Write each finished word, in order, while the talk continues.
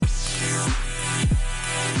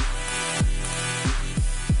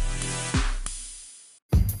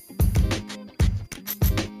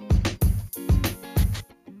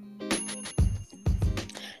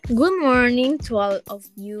Good morning to all of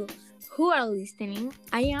you who are listening.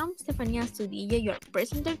 I am Stefania Studillo, your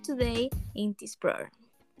presenter today in this program.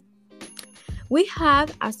 We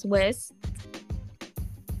have as guest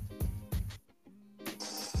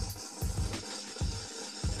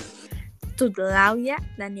to Claudia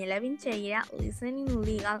Daniela Vincheira, listening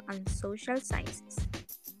legal and social sciences.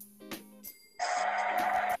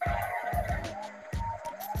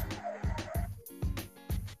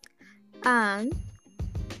 And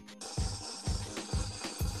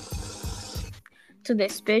to the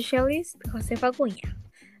specialist Josefa Cuña.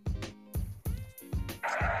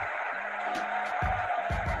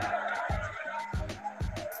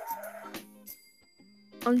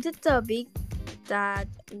 On the topic that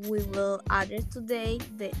we will address today,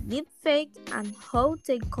 the deepfake and how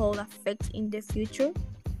they could affect in the future.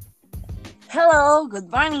 Hello,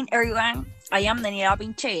 good morning everyone. I am Daniela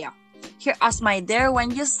Pinchea. Here as my dear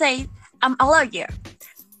when you say I'm a lawyer.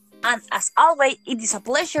 And as always, it is a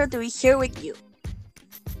pleasure to be here with you.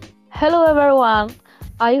 Hello everyone.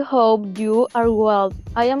 I hope you are well.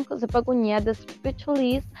 I am Josefa Cuña, the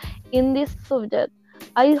specialist in this subject.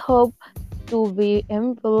 I hope to be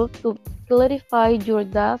able to clarify your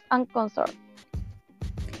doubts and concerns.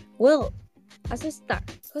 Well, as a start,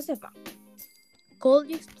 Josefa, could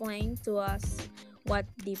you explain to us what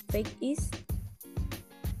deepfake is?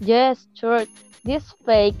 Yes, sure. This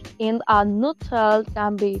fake in a nutshell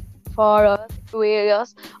can be photos,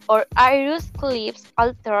 videos, or audio clips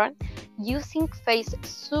altered using face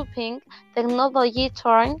swapping technology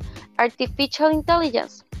turned artificial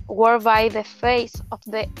intelligence, whereby the face of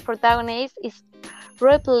the protagonist is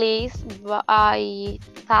replaced by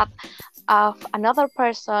that of another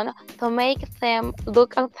person to make them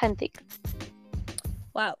look authentic.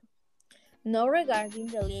 Wow. Now regarding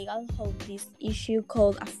the legal how this issue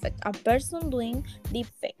could affect a person doing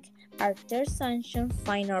deepfake, are there sanctions,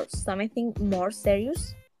 fine or something more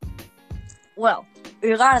serious? Well,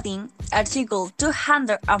 regarding Article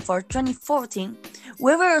 204 2014,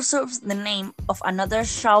 whoever usurps the name of another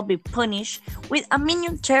shall be punished with a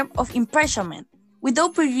minimum term of imprisonment,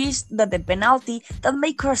 without prejudice that the penalty that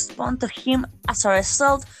may correspond to him as a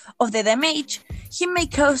result of the damage he may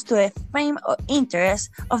cause to the fame or interest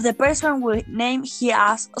of the person whose name he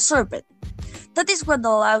has usurped. That is what the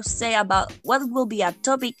laws say about what will be a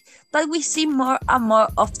topic that we see more and more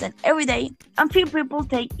often every day, and few people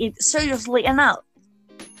take it seriously enough.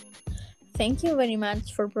 Thank you very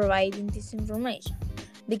much for providing this information.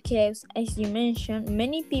 Because, as you mentioned,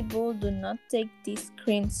 many people do not take this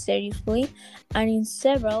crime seriously, and in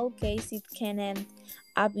several cases, it can end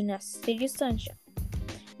up in a serious sanction.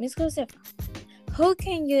 Ms. Josefa, how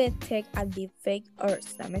can you detect a deepfake or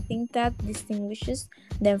something that distinguishes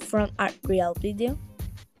them from a real video?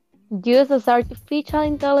 Just as artificial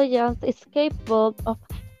intelligence is capable of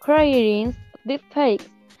creating deepfakes,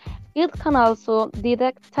 it can also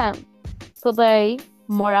detect them. Today,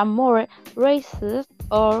 more and more races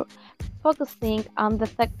are focusing on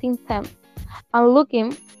detecting them and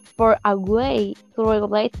looking for a way to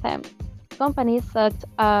regulate them. Companies such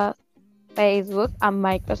as Facebook and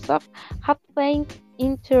Microsoft have taken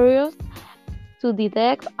interest to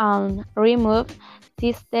detect and remove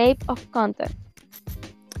this type of content.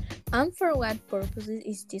 And for what purposes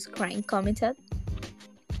is this crime committed?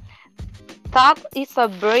 That is a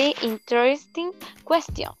very interesting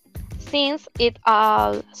question, since it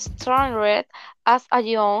all started as a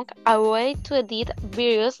young a way to edit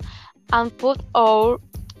videos and put our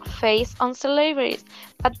face on celebrities.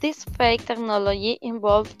 But this fake technology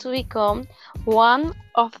evolved to become one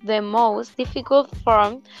of the most difficult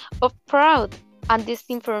forms of fraud and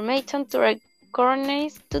disinformation to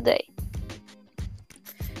recognize today.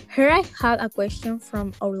 Here I have a question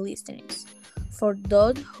from our listeners. For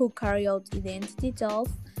those who carry out identity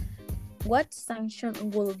theft, what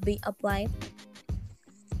sanction will be applied?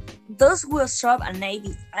 Those who usurp a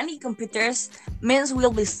native any computers means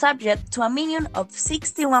will be subject to a minimum of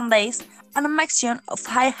 61 days and a maximum of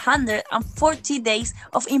 540 days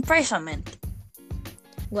of imprisonment.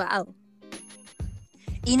 Wow.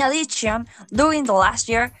 In addition, during the last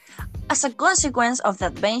year, as a consequence of the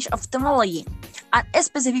advance of technology, and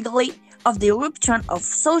specifically of the eruption of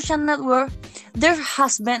social networks, there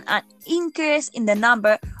has been an increase in the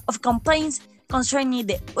number of complaints concerning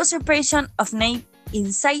the usurpation of name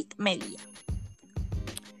inside media.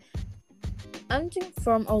 And to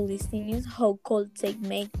inform our listeners how could they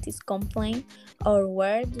make this complaint or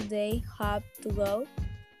where do they have to go?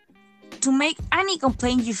 To make any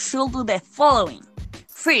complaint, you should do the following.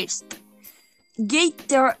 First, get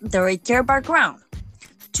the required background.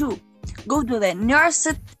 2. Go to the nearest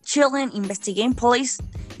Chilean Investigating Police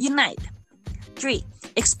Unit. 3.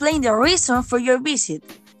 Explain the reason for your visit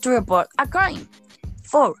to report a crime.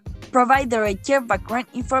 4. Provide the required background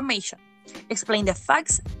information. Explain the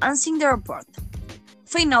facts and send the report.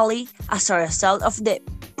 Finally, as a result of the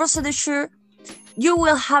procedure, you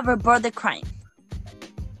will have reported the crime.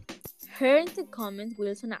 Here in the comment,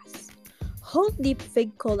 Wilson asks, how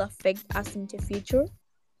deepfake could affect us in the future?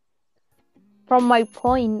 From my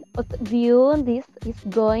point of view, this is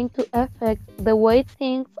going to affect the way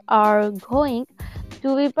things are going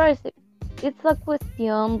to be perceived. It's a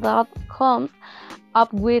question that comes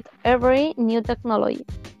up with every new technology.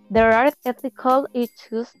 There are ethical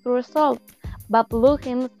issues to resolve, but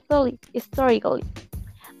looking historically,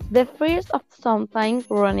 the fears of something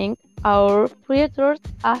running our futures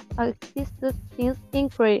has existed since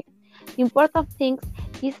inquiry. The important thing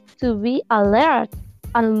is to be alert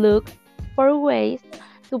and look for ways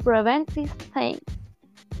to prevent these things.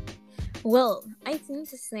 Well, I think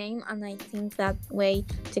the same, and I think that way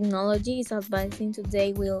technology is advancing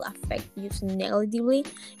today will affect us negatively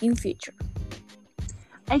in future.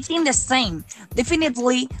 I think the same.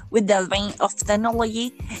 Definitely, with the advent of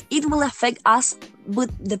technology, it will affect us, but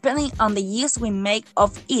depending on the use we make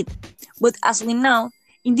of it. But as we know,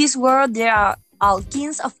 in this world there are all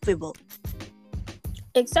kinds of people.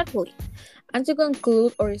 Exactly. And to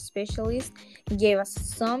conclude, our specialist gave us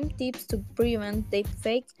some tips to prevent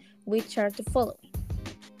deepfake, which are the following.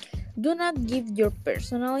 Do not give your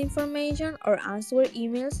personal information or answer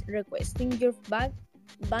emails requesting your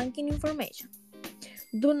banking information.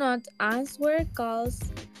 Do not answer calls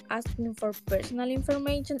asking for personal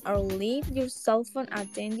information or leave your cell phone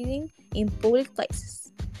attending in public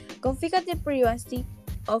places. Configure the privacy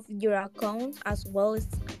of your account as well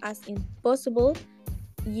as impossible.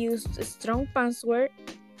 Use a strong password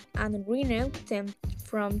and renew them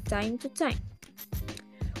from time to time.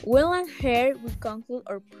 Well, and here we conclude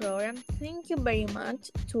our program. Thank you very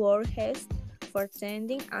much to our guests for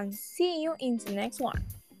attending and see you in the next one.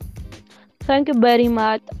 Thank you very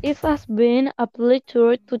much. It has been a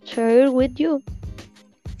pleasure to share with you.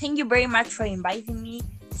 Thank you very much for inviting me.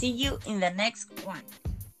 See you in the next one.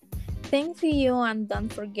 Thank you, and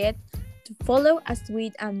don't forget to follow us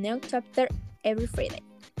with a new chapter every Friday.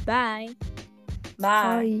 Bye.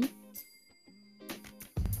 Bye. Bye.